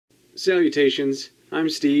Salutations, I'm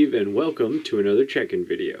Steve and welcome to another check-in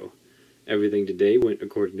video. Everything today went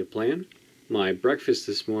according to plan. My breakfast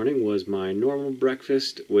this morning was my normal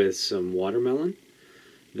breakfast with some watermelon.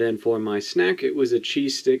 Then for my snack it was a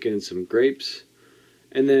cheese stick and some grapes.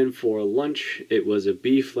 And then for lunch it was a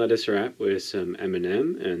beef lettuce wrap with some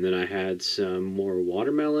M&M, and then I had some more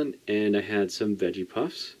watermelon and I had some veggie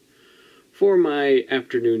puffs. For my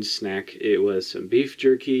afternoon snack it was some beef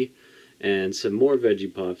jerky and some more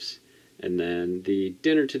veggie puffs. And then the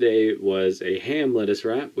dinner today was a ham lettuce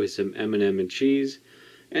wrap with some M&M and cheese,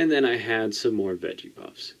 and then I had some more veggie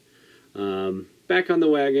puffs. Back on the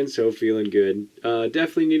wagon, so feeling good.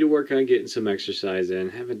 Definitely need to work on getting some exercise in.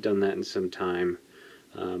 Haven't done that in some time.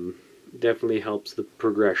 Definitely helps the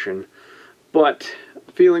progression. But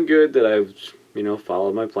feeling good that I've,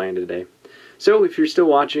 followed my plan today. So if you're still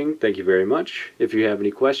watching, thank you very much. If you have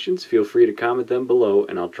any questions, feel free to comment them below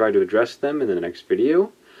and I'll try to address them in the next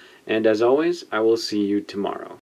video. And as always, I will see you tomorrow.